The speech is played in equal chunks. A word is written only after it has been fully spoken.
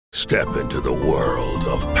Step into the world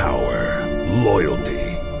of power, loyalty,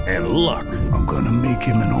 and luck. I'm gonna make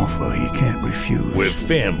him an offer he can't refuse. With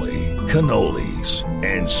family, cannolis,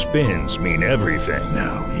 and spins mean everything.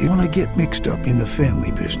 Now, you wanna get mixed up in the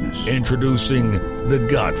family business. Introducing The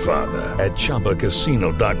Godfather at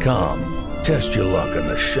ChumbaCasino.com. Test your luck in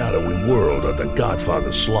the shadowy world of The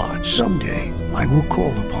Godfather slot. Someday, I will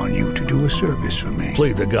call upon you to do a service for me.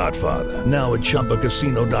 Play The Godfather now at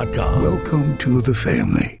ChumbaCasino.com. Welcome to the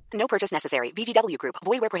family. No purchase necessary. VGW Group.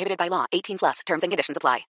 Void where prohibited by law. 18 plus. Terms and conditions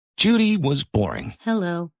apply. Judy was boring.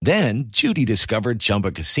 Hello. Then Judy discovered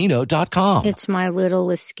ChumbaCasino.com. It's my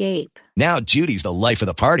little escape. Now Judy's the life of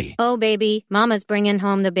the party. Oh, baby, mama's bringing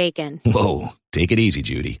home the bacon. Whoa, take it easy,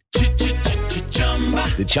 Judy.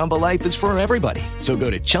 The Chumba life is for everybody. So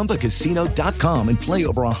go to ChumbaCasino.com and play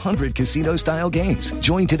over 100 casino-style games.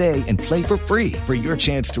 Join today and play for free for your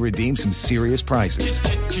chance to redeem some serious prizes.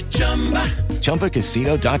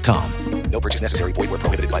 ChumbaCasino.com. No purchase necessary. Void where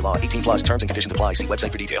prohibited by law. 18 plus terms and conditions apply. See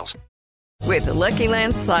website for details. With the Lucky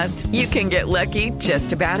Land Slots, you can get lucky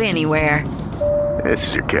just about anywhere. This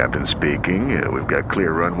is your captain speaking. We've got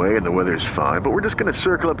clear runway and the weather's fine, but we're just going to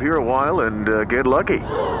circle up here a while and get lucky.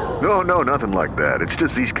 No, nothing like that. It's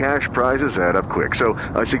just these cash prizes add up quick. So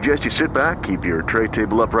I suggest you sit back, keep your tray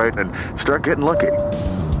table upright, and start getting lucky.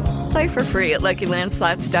 Play for free at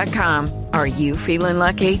LuckyLandSlots.com. Are you feeling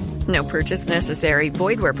lucky? No purchase necessary.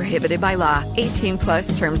 Void where prohibited by law. 18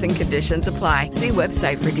 plus terms and conditions apply. See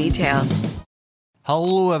website for details.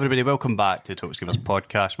 Hello everybody, welcome back to the Talksgivers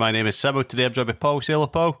podcast. My name is Sybil. Today I'm joined by Paul. Say hello,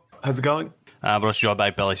 Paul. How's it going? We're also joined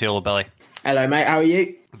by Billy. Say hello, Billy. Hello mate, how are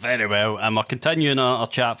you? Very well. We're continuing our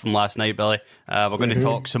chat from last night, Billy. We're going to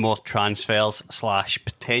talk some more transfers /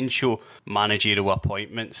 potential managerial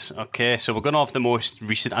appointments. Okay, so we're going off the most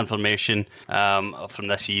recent information from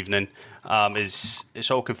this evening. It's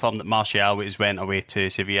all confirmed that Martial has went away to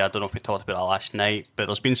Sevilla. I don't know if we talked about that last night, but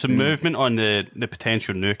there's been some movement on the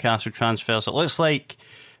potential Newcastle transfers. It looks like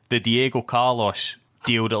the Diego Carlos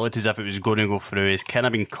deal that looked as if it was going to go through is kind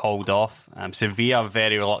of been called off. Sevilla are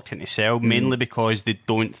very reluctant to sell, mainly because they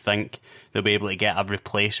don't think they'll be able to get a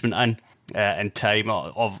replacement in time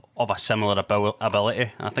of a similar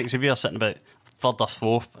ability. I think Sevilla are sitting about third or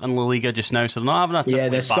fourth in La Liga just now, so they're not having a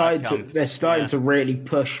they're starting to really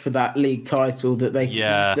push for that league title that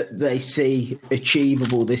they see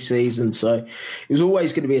achievable this season. So it was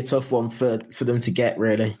always going to be a tough one for them to get,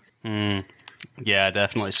 really. Yeah,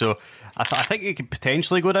 definitely. So I think it could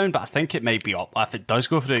potentially go down, but I think it might be up. If it does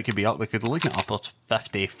go through, it could be up. We could look at upwards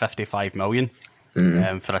 50-55 million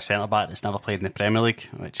for a centre-back that's never played in the Premier League,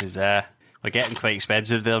 which is we're getting quite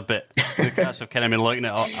expensive there, but Newcastle have kind of been looking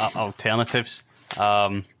at alternatives.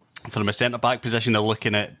 From a centre-back position, they're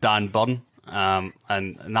looking at Dan Burn, and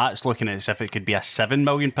that's looking as if it could be a £7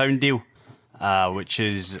 million deal, which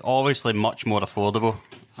is obviously much more affordable.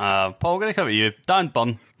 Paul, I'm going to come at you. Dan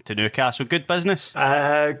Burn to Newcastle, good business?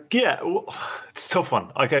 Yeah, it's a tough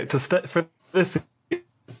one. Okay, for this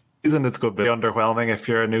season, it's going to be underwhelming if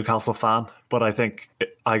you're a Newcastle fan, but I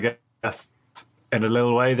guess in a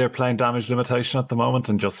little way they're playing damage limitation at the moment,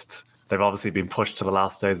 and just they've obviously been pushed to the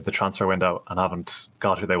last days of the transfer window and haven't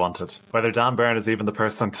got who they wanted. Whether Dan Burn is even the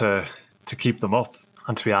person to keep them up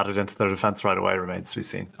and to be added into their defence right away remains to be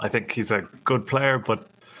seen. I think he's a good player, but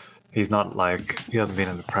he's not he hasn't been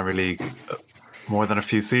in the Premier League more than a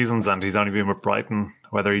few seasons, and he's only been with Brighton.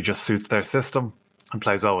 Whether he just suits their system and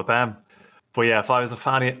plays well with them. But yeah, if I was a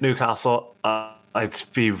fan of Newcastle, I'd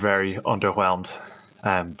be very underwhelmed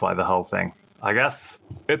by the whole thing. I guess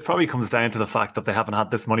it probably comes down to the fact that they haven't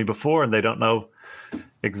had this money before and they don't know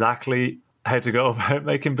exactly how to go about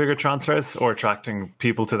making bigger transfers or attracting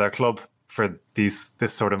people to their club for this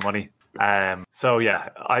sort of money. So yeah,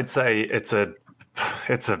 I'd say it's a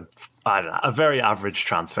I don't know, a very average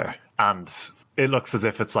transfer, and it looks as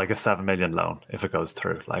if it's like a 7 million loan if it goes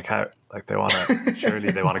through. They want to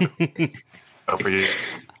surely they want to go for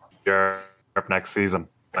Europe next season.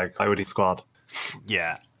 How would he squad?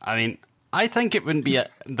 Yeah, I mean, I think it wouldn't be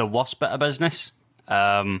the worst bit of business.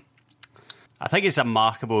 I think it's a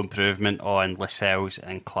markable improvement on Lascelles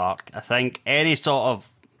and Clark. I think any sort of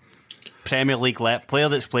Premier League player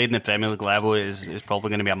that's played in the Premier League level is probably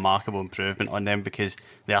going to be a markable improvement on them, because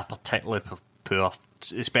they are particularly poor,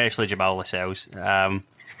 especially Jamal Lascelles. I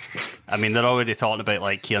mean, they're already talking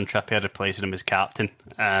about Kieran Trippier replacing him as captain.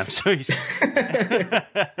 So he's...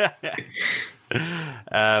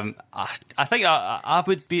 I think I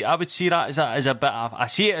would see that as a bit of, I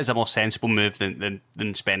see it as a more sensible move than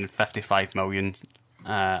spending 55 million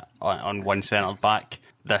on one centre back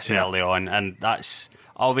this early on, and that's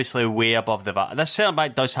obviously way above the VAT. This centre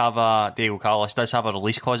back does have Diego Carlos does have a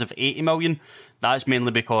release clause of 80 million. that's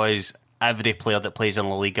mainly because every player that plays in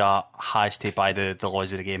La Liga has to, by the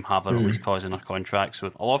laws of the game, have a release clause in their contract.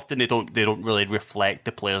 So often they don't really reflect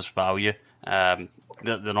the player's value. They're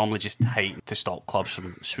normally just heightened to stop clubs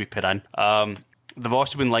from sweeping in. They've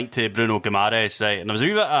also been linked to Bruno Guimaraes, right? And there was a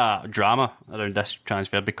wee bit of drama around this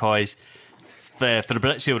transfer because for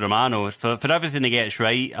Fabrizio Romano, for everything he gets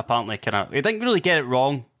right, apparently he didn't really get it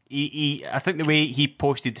wrong. I think the way he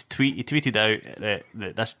posted the tweet, he tweeted out that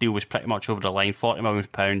this deal was pretty much over the line, £40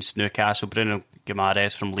 million, Newcastle, Bruno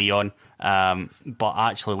Guimaraes from Lyon. But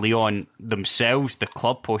actually, Lyon themselves, the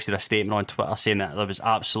club, posted a statement on Twitter saying that there was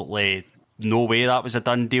absolutely no way that was a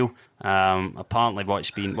done deal. Apparently,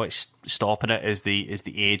 what's stopping it is the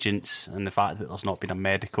agents and the fact that there's not been a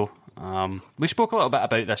medical. We spoke a little bit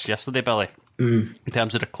about this yesterday, Billy, in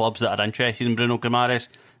terms of the clubs that are interested in Bruno Guimaraes,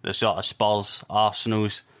 the sort of Spurs,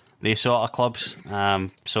 Arsenals, they sort of clubs.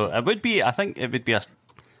 So it would be, I think it would be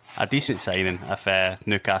a decent signing if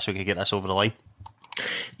Newcastle could get this over the line.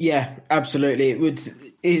 Yeah, absolutely. It would.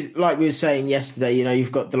 Like we were saying yesterday,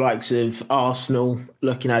 you've got the likes of Arsenal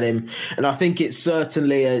looking at him, and I think it's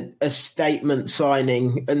certainly a statement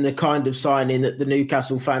signing and the kind of signing that the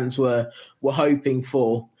Newcastle fans were hoping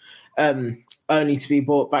for. Only to be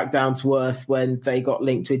brought back down to earth when they got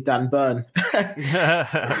linked with Dan Burn.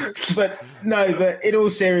 But in all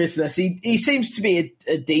seriousness, he seems to be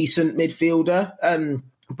a decent midfielder.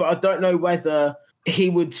 But I don't know whether he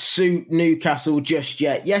would suit Newcastle just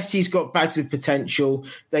yet. Yes, he's got bags of potential.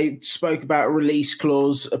 They spoke about a release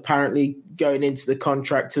clause apparently going into the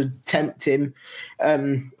contract to tempt him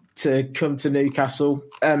to come to Newcastle.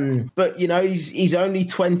 But, he's only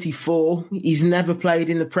 24. He's never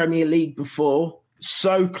played in the Premier League before.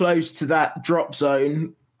 So close to that drop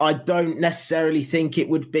zone, I don't necessarily think it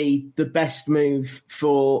would be the best move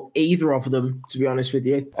for either of them, to be honest with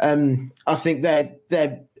you. I think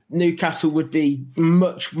that Newcastle would be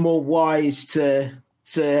much more wise to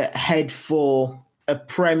head for a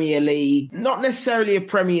Premier League, not necessarily a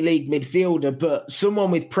Premier League midfielder, but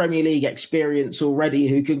someone with Premier League experience already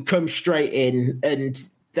who can come straight in and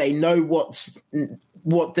they know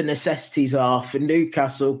what the necessities are for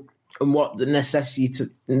Newcastle and what the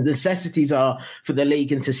necessities are for the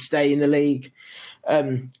league and to stay in the league.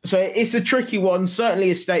 So it's a tricky one,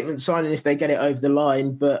 certainly a statement signing if they get it over the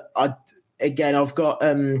line, but I've got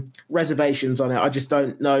reservations on it. I just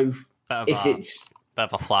don't know if it's... Bit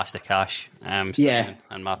of a flash of cash, in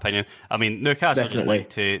my opinion. I mean, Newcastle just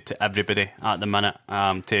linked to everybody at the minute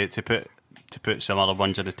to put some other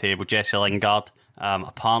ones on the table. Jesse Lingard,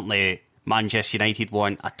 apparently Manchester United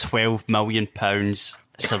want a £12 million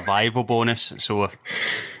survival bonus. So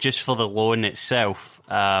just for the loan itself,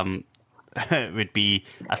 it would be,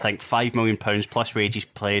 I think, £5 million plus wages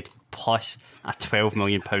played plus a £12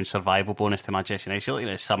 million survival bonus to Manchester United. So looking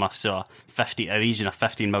at a sum of a region of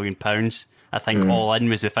 £15 million. I think all in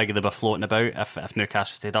was the figure they were floating about if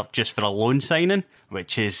Newcastle stayed up just for a loan signing,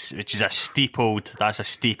 which is a steep old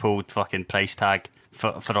fucking price tag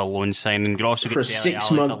for a loan signing. You also for a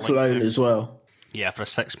 6-month loan as well. Yeah, for a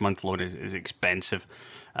 6-month loan is expensive.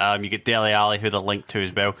 You get Dele Alli, who they're linked to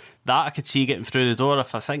as well. That I could see getting through the door.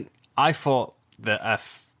 I thought that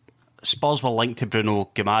if Spurs were linked to Bruno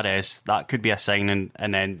Guimaraes, that could be a signing,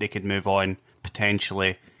 and then they could move on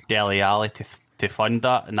potentially Dele Alli to fund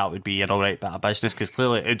that, and that would be an alright bit of business, because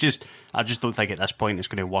clearly I just don't think at this point it's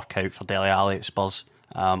going to work out for Dele Alli at Spurs.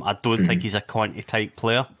 I don't think he's a Conte type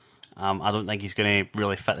player. I don't think he's going to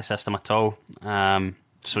really fit the system at all.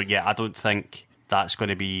 So yeah, I don't think that's going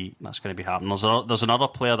to be happening. There's another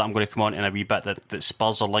player that I'm going to come on in a wee bit that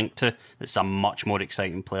Spurs are linked to. That's a much more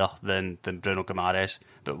exciting player than Bruno Guimaraes,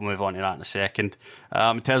 but we'll move on to that in a second.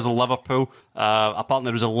 In terms of Liverpool, apparently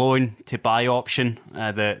there was a loan to buy option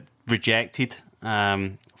that rejected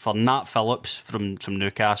for Nat Phillips from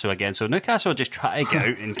Newcastle again. So Newcastle just try to get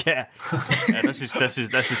out and get. This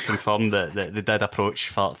is confirmed that they did approach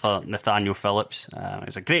for Nathaniel Phillips.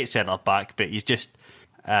 He's a great centre back, but he's just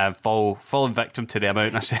fallen victim to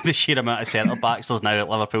the sheer amount of centre backs there's now at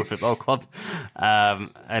Liverpool Football Club, and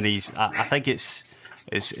I think it's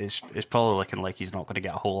probably looking like he's not going to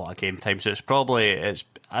get a whole lot of game time. So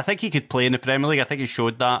I think he could play in the Premier League. I think he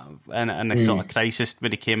showed that in the sort of crisis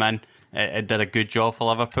when he came in. It did a good job for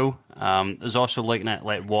Liverpool. There's also looking at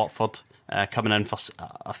like Watford coming in for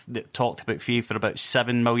talked about fee for about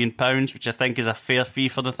 £7 million, which I think is a fair fee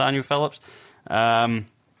for Nathaniel Phillips. And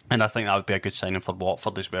I think that would be a good signing for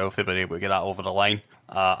Watford as well if they were able to get that over the line.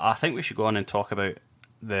 I think we should go on and talk about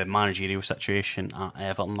the managerial situation at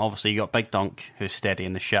Everton. Obviously, you got Big Dunk who's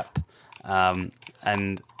steadying the ship,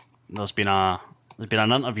 and there's been an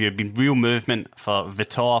interview, been real movement for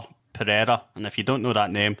Vitor Pereira, and if you don't know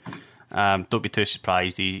that name, Don't be too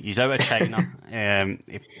surprised. He's out of China.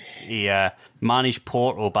 He managed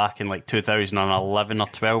Porto back in like 2011 or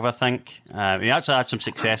 12, I think. He actually had some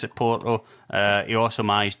success at Porto. He also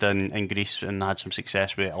managed in Greece and had some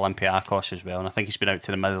success with Olympiacos as well. And I think he's been out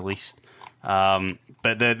to the Middle East.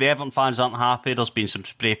 But the Everton fans aren't happy. There's been some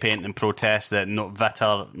spray painting and protests that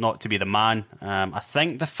Vitor not to be the man. I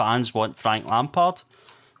think the fans want Frank Lampard,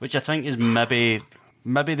 which I think is maybe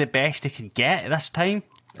the best they could get at this time.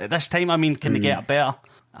 At this time, I mean, can they get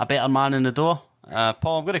a better man in the door?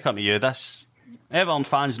 Paul, I'm going to come to you. This Everton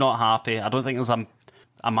fans not happy. I don't think there's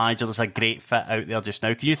a manager that's a great fit out there just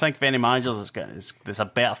now. Can you think of any managers that's a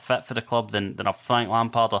better fit for the club than a Frank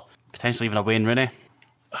Lampard or potentially even a Wayne Rooney?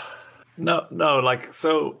 No.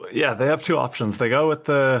 They have two options. They go with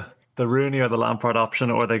the Rooney or the Lampard option,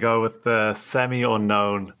 or they go with the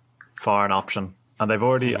semi-unknown foreign option. And they've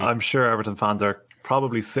already, I'm sure Everton fans are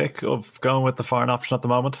probably sick of going with the foreign option at the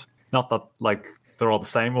moment. Not that like they're all the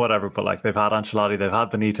same or whatever, but like they've had Ancelotti, they've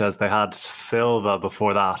had Benitez, they had Silva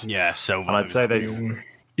before that. Yeah, Silva. And I'd say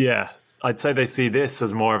they see this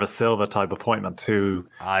as more of a Silva type appointment. He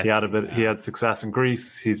had success in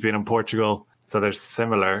Greece, he's been in Portugal. So they're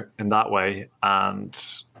similar in that way. And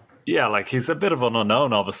yeah, like he's a bit of an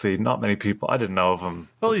unknown, obviously. Not many people, I didn't know of him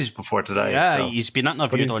before today. Yeah, so. He's been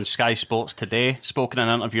interviewed on Sky Sports today. Spoken in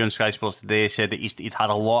an interview on Sky Sports today. Said that he'd had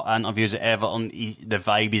a lot of interviews at Everton. The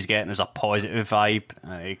vibe he's getting is a positive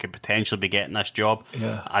vibe. He could potentially be getting this job.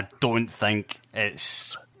 Yeah. I don't think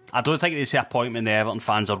it's the appointment the Everton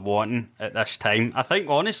fans are wanting at this time. I think,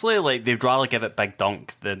 honestly, like they'd rather give it Big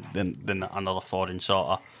Dunk than another foreign sort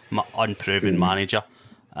of unproven manager.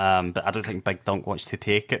 But I don't think Big Dunk wants to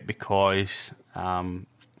take it because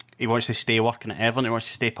he wants to stay working at Everton. He wants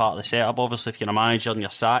to stay part of the setup. Obviously, if you're a manager and you're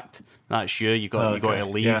sacked, that's you. You got to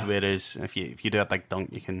leave. Yeah. Whereas if you do a Big Dunk,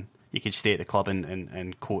 you can stay at the club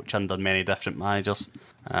and coach under many different managers.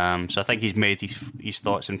 So I think he's made his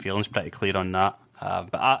thoughts and feelings pretty clear on that.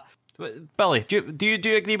 Billy, do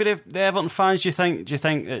you agree with the Everton fans? Do you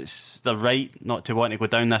think it's the right not to want to go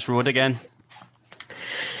down this road again?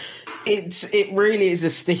 It really is a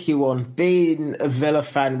sticky one. Being a Villa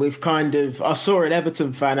fan, I saw an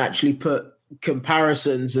Everton fan actually put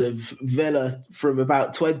comparisons of Villa from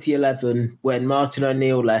about 2011 when Martin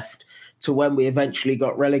O'Neill left to when we eventually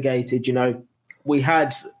got relegated. You know, we've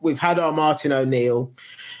had our Martin O'Neill.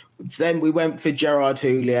 Then we went for Gerard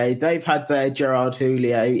Houllier. They've had their Gerard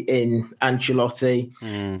Houllier in Ancelotti.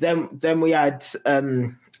 Then we had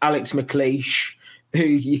Alex McLeish, who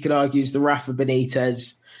you could argue is the Rafa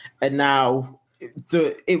Benitez. And now,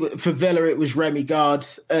 for Villa, it was Remy Gard,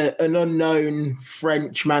 an unknown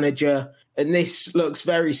French manager. And this looks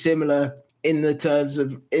very similar in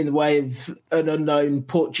the way of an unknown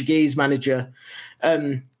Portuguese manager.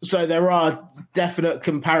 So there are definite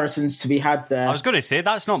comparisons to be had there. I was going to say,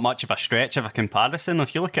 that's not much of a stretch of a comparison.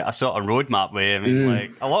 If you look at a sort of roadmap way, I mean,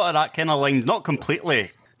 like a lot of that kind of lines, not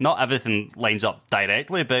completely, not everything lines up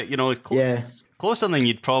directly, but, you know, closer than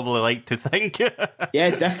you'd probably like to think. Yeah,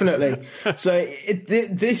 definitely. So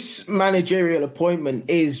this managerial appointment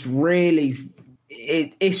is really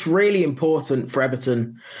important for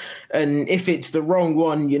Everton. And if it's the wrong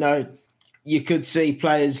one, you know, you could see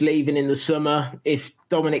players leaving in the summer. If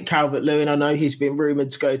Dominic Calvert-Lewin, I know he's been rumoured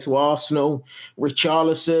to go to Arsenal.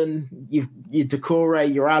 Richarlison, your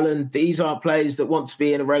Doucouré, your Allen, these aren't players that want to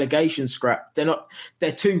be in a relegation scrap.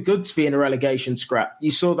 They're too good to be in a relegation scrap. You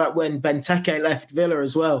saw that when Benteke left Villa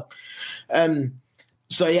as well.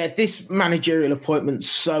 So yeah, this managerial appointment's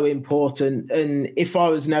so important. And if I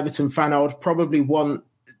was an Everton fan, I would probably want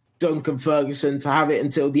Duncan Ferguson to have it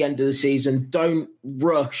until the end of the season. Don't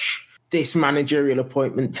rush this managerial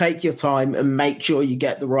appointment. Take your time and make sure you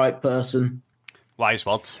get the right person. Wise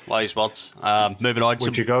words. Moving on.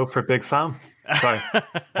 Would you go for Big Sam? Sorry,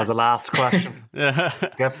 as a last question.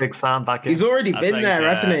 Get Big Sam back in. He's already been there,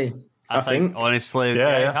 hasn't he? I think honestly,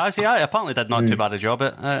 has he? Apparently did not too bad a job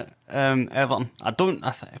at Everton.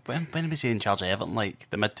 When was he in charge of Everton? Like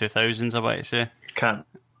the mid 2000s, I want to say. I can't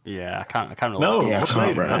remember. No, much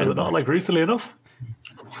later. Was it not like recently enough?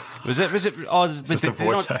 Was it? Oh, was just a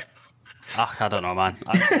vortex. I don't know, man.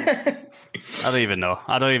 I don't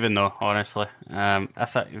even know, honestly. In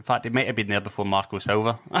fact, it might have been there before Marco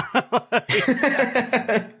Silva.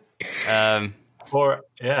 Or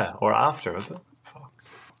after, was it? Fuck.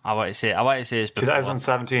 I want to say it's before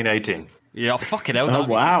 2017-18. Yeah, fucking hell. Oh,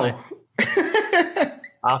 wow.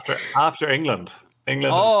 after England.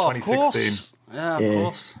 2016. Yeah, of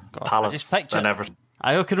course. God, Palace and Everton.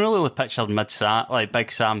 I can really picture Big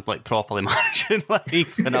Sam, like properly managing like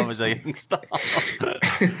when I was a youngster.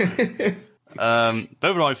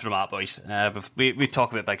 Moving on from that, boys. We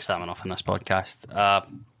talk about Big Sam enough in this podcast.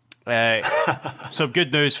 Some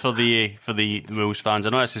good news for the Wolves fans. I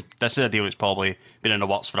know this is a deal that's probably been in the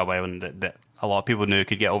works for a while, and that a lot of people knew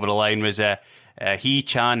could get over the line. Was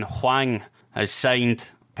Hee-Chan Hwang has signed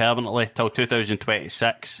permanently till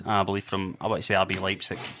 2026, I believe, from, I want to say, RB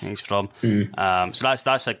Leipzig he's from. So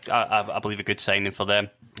that's I believe a good signing for them,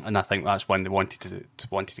 and I think that's when they wanted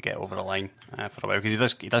to get over the line for a while,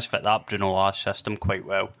 because he does fit that Bruno Lage system quite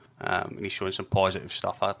well, and he's showing some positive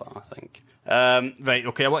stuff, I think. Right,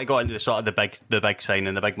 okay, I want to go into the big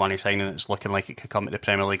signing, the big money signing that's looking like it could come to the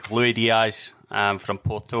Premier League. Luis Diaz from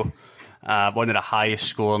Porto, one of the highest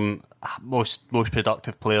scoring, most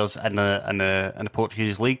productive players in the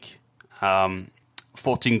Portuguese league.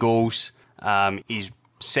 14 goals. He's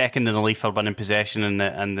second in the league for winning possession in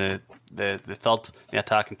the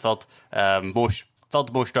attacking third.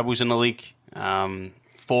 Third most dribbles in the league.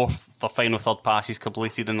 Fourth for final third passes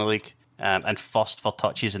completed in the league. And first for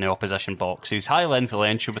touches in the opposition box. So he's highly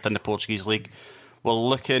influential within the Portuguese league. We're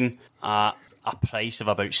looking at a price of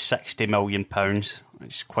about £60 million,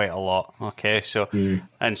 which is quite a lot. Okay, so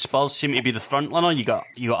and Spurs seem to be the front runner. You got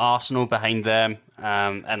Arsenal behind them,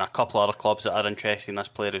 and a couple of other clubs that are interested in this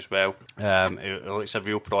player as well. It looks a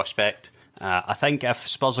real prospect. I think if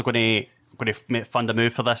Spurs are going to fund a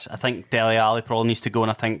move for this, I think Dele Alli probably needs to go,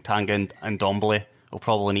 and I think Tanga and Ndombele will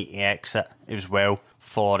probably need to exit as well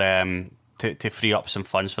for to free up some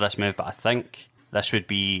funds for this move. But I think this would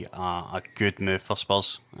be a good move for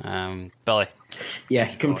Spurs. Billy?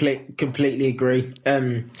 Yeah, completely agree.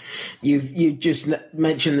 You just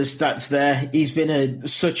mentioned the stats there. He's been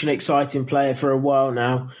such an exciting player for a while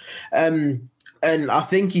now. And I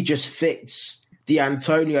think he just fits the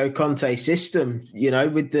Antonio Conte system,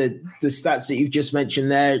 with the stats that you've just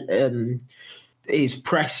mentioned there, his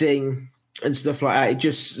pressing and stuff like that. It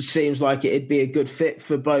just seems like it'd be a good fit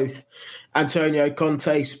for both Antonio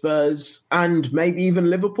Conte, Spurs, and maybe even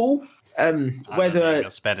Liverpool. Whether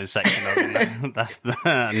spending £60 million that's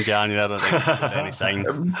in January, I don't think there's any signs.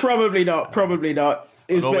 Probably not.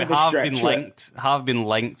 It was a bit of a stretch. Have been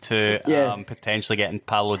linked to potentially getting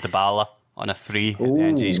Paulo Dybala on a free at the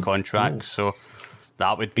end of his contract. So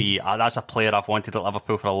that would be that's a player I've wanted at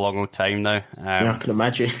Liverpool for a long time now. I can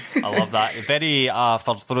imagine. I love that. Very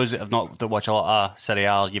for those that watch a lot of Serie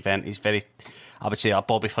A, he's very, I would say, a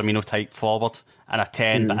Bobby Firmino type forward and a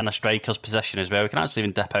 10, but in a striker's position as well. He can actually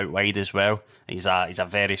even dip out wide as well. He's a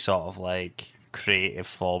very sort of like creative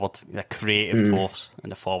forward, a creative force in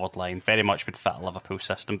the forward line. Very much would fit a Liverpool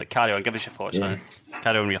system. But carry on, give us your thoughts now.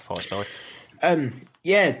 Carry on with your thoughts, Billy. I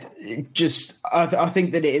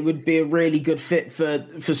think that it would be a really good fit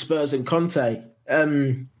for Spurs and Conte.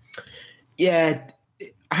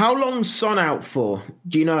 How long's Son out for?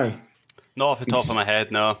 Do you know? Not off the top of my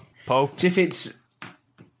head, no. Paul? If it's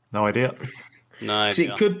no idea. No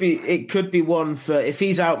idea. It could be one for if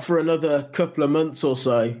he's out for another couple of months or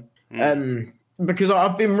so. Because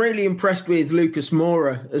I've been really impressed with Lucas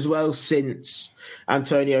Moura as well since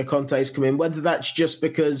Antonio Conte's come in, whether that's just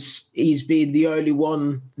because he's been the only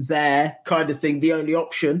one there kind of thing, the only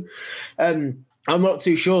option. I'm not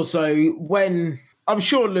too sure. So I'm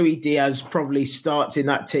sure Luis Diaz probably starts in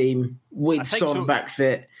that team with Son back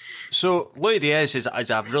fit. So Luis Diaz is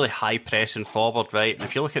a really high pressing forward, right? And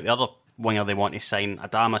if you look at the other winger they want to sign,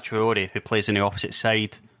 Adama Traore, who plays on the opposite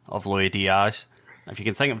side of Luis Diaz. If you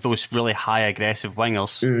can think of those really high aggressive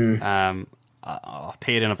wingers, a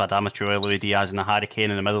pairing of Adama Traore, Luis Diaz, and a Harry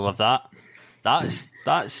Kane in the middle of that's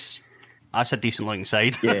a decent looking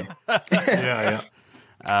side. Yeah, yeah.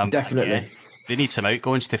 Definitely. Yeah, they need some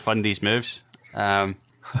outgoings to fund these moves.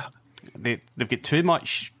 They've got too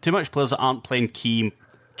much players that aren't playing key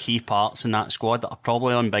parts in that squad that are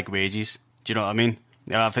probably on big wages. Do you know what I mean?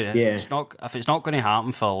 If it's not going to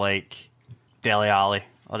happen for like Dele Alli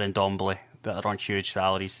or Ndombele that are on huge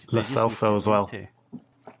salaries, Lo Celso as well.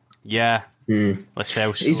 Yeah, Lo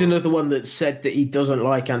Celso. He's another one that said that he doesn't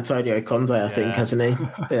like Antonio Conte, I think, hasn't he?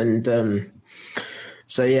 And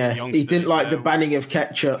so he didn't like the banning of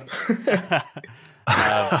ketchup.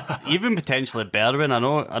 Even potentially Bergwijn.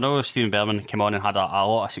 I know Steven Bergwijn came on and had a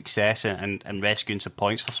lot of success in rescuing some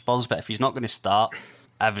points for Spurs, but if he's not going to start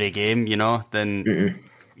every game, then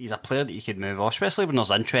he's a player that you could move off, especially when there's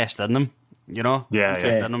interest in them. In them,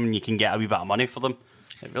 and you can get a wee bit of money for them.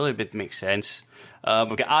 It really would make sense.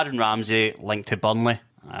 We've got Aaron Ramsey linked to Burnley.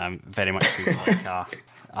 Very much feels like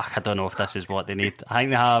I don't know if this is what they need. I think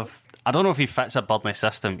they have. I don't know if he fits a Burnley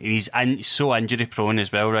system. He's so injury prone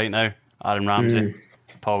as well right now, Aaron Ramsey.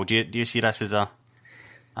 Paul, do you see this as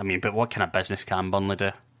but what kind of business can Burnley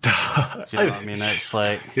do? Do you know what I mean? It's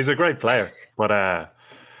like he's a great player, but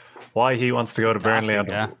Why he wants to go to Burnley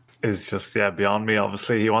is just beyond me.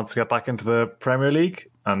 Obviously, he wants to get back into the Premier League,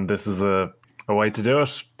 and this is a way to do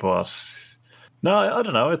it. But no, I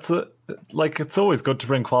don't know. It's always good to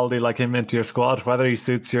bring quality like him into your squad, whether he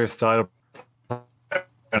suits your style or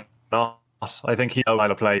not. I think he knows how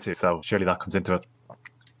to play too, so surely that comes into it.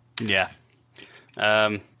 Yeah.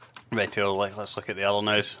 Right, let's look at the other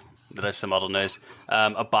news. There is some other news.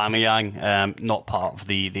 Aubameyang, not part of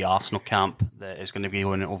the Arsenal camp, that is going to be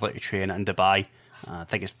going over to train in Dubai. I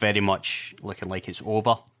think it's very much looking like it's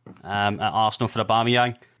over at Arsenal for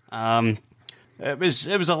Aubameyang. It was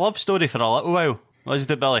a love story for a little while, wasn't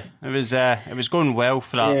it, Billy? It was going well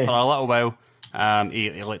for a little while.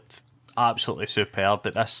 He looked absolutely superb,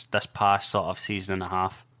 but this past sort of season and a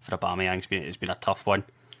half for Aubameyang it's been a tough one.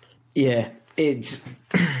 Yeah, it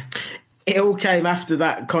all came after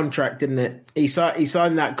that contract, didn't it? He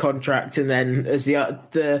signed that contract, and then as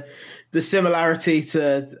the similarity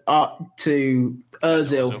to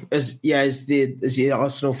Ozil, as the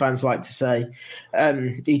Arsenal fans like to say,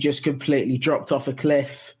 he just completely dropped off a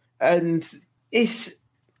cliff. And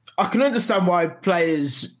I can understand why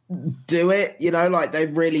players do it. Like they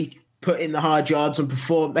really put in the hard yards and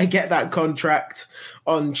perform. They get that contract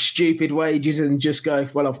on stupid wages and just go,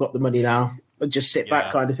 well, I've got the money now, and just sit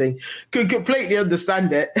back, kind of thing. Could completely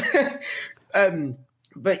understand it.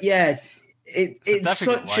 But yeah, it's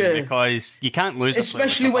such a, because you can't lose,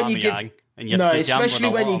 especially when you give. Especially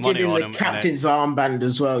when you give him the captain's armband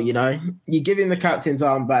as well. You give him the captain's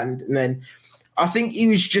armband, and then I think he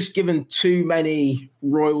was just given too many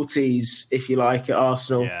royalties, if you like, at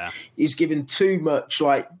Arsenal. Yeah. He was given too much.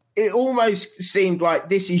 Like, it almost seemed like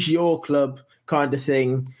this is your club kind of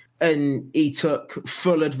thing, and he took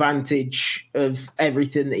full advantage of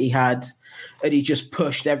everything that he had, and he just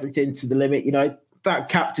pushed everything to the limit. That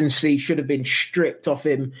captaincy should have been stripped off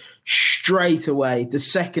him straight away the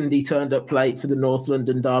second he turned up late for the North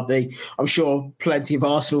London derby. I'm sure plenty of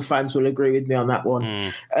Arsenal fans will agree with me on that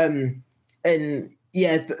one. And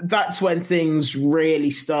yeah, that's when things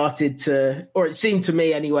really started to, or it seemed to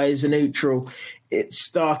me anyway, as a neutral, it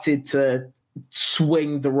started to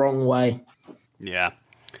swing the wrong way. Yeah.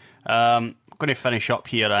 I'm going to finish up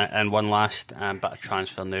here and one last bit of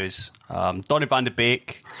transfer news. Donny van de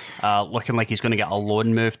Beek looking like he's going to get a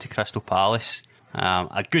loan move to Crystal Palace.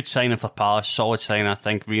 A good signing for Palace, solid signing, I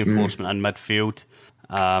think, reinforcement in midfield.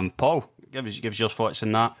 Paul, give us your thoughts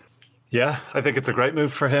on that. Yeah, I think it's a great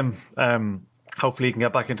move for him. Hopefully he can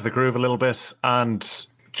get back into the groove a little bit, and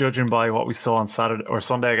judging by what we saw on Saturday or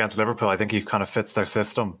Sunday against Liverpool, I think he kind of fits their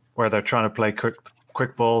system where they're trying to play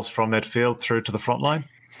quick balls from midfield through to the front line.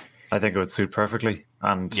 I think it would suit perfectly.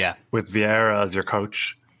 And with Vieira as your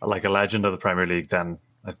coach, like a legend of the Premier League, then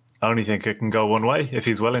I only think it can go one way if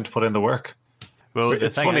he's willing to put in the work. Well,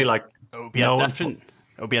 it's funny, it'll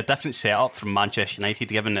be a different setup from Manchester United,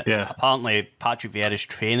 given that apparently Patrick Vieira's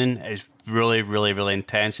training is really, really, really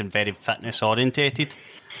intense and very fitness orientated,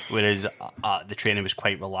 whereas the training was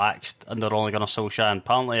quite relaxed under Ole Gunnar Solskjaer. And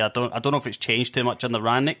apparently, I don't know if it's changed too much under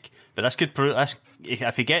Rangnick, but this could prove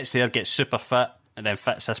if he gets there, gets super fit, and then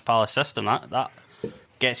fits this Palace system, that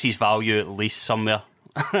gets his value at least somewhere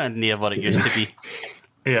near what it used to be.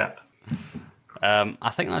 Yeah. I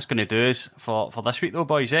think that's going to do us for this week, though,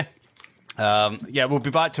 boys. We'll be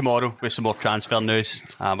back tomorrow with some more transfer news.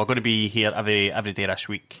 We're going to be here every day this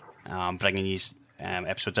week, bringing you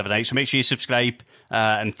episodes every night. So make sure you subscribe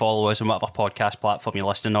and follow us on whatever podcast platform you're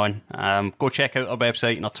listening on. Go check out our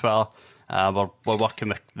website and our Twitter. We're working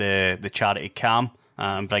with the charity CAM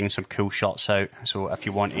and bringing some cool shots out. So if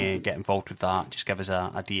you want to get involved with that, just give us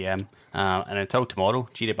a DM. And until tomorrow,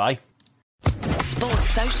 cheery bye. Sports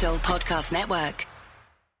Social Podcast Network.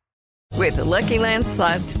 With the Lucky Land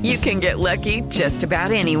Slots, you can get lucky just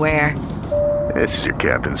about anywhere. This is your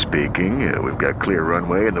captain speaking. We've got clear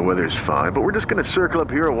runway and the weather's fine, but we're just going to circle up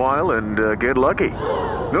here a while and get lucky.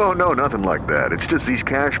 No, nothing like that. It's just these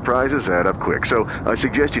cash prizes add up quick. So I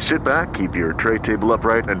suggest you sit back, keep your tray table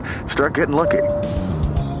upright, and start getting lucky.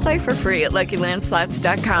 Play for free at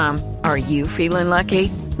LuckyLandSlots.com. Are you feeling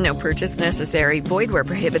lucky? No purchase necessary. Void where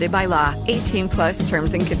prohibited by law. 18+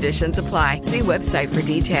 terms and conditions apply. See website for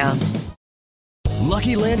details.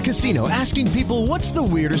 Lucky Land Casino, asking people, what's the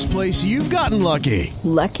weirdest place you've gotten lucky?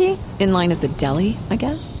 Lucky? In line at the deli, I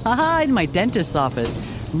guess? Aha, in my dentist's office.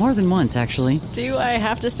 More than once, actually. Do I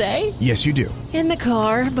have to say? Yes, you do. In the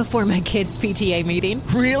car before my kids' PTA meeting.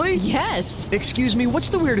 Really? Yes. Excuse me, what's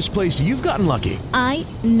the weirdest place you've gotten lucky? I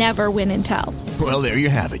never win and tell. Well, there you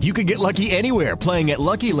have it. You can get lucky anywhere, playing at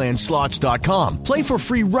LuckyLandSlots.com. Play for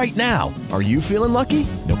free right now. Are you feeling lucky?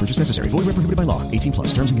 No purchase necessary. Void where prohibited by law.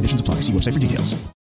 18+ terms and conditions apply. See website for details.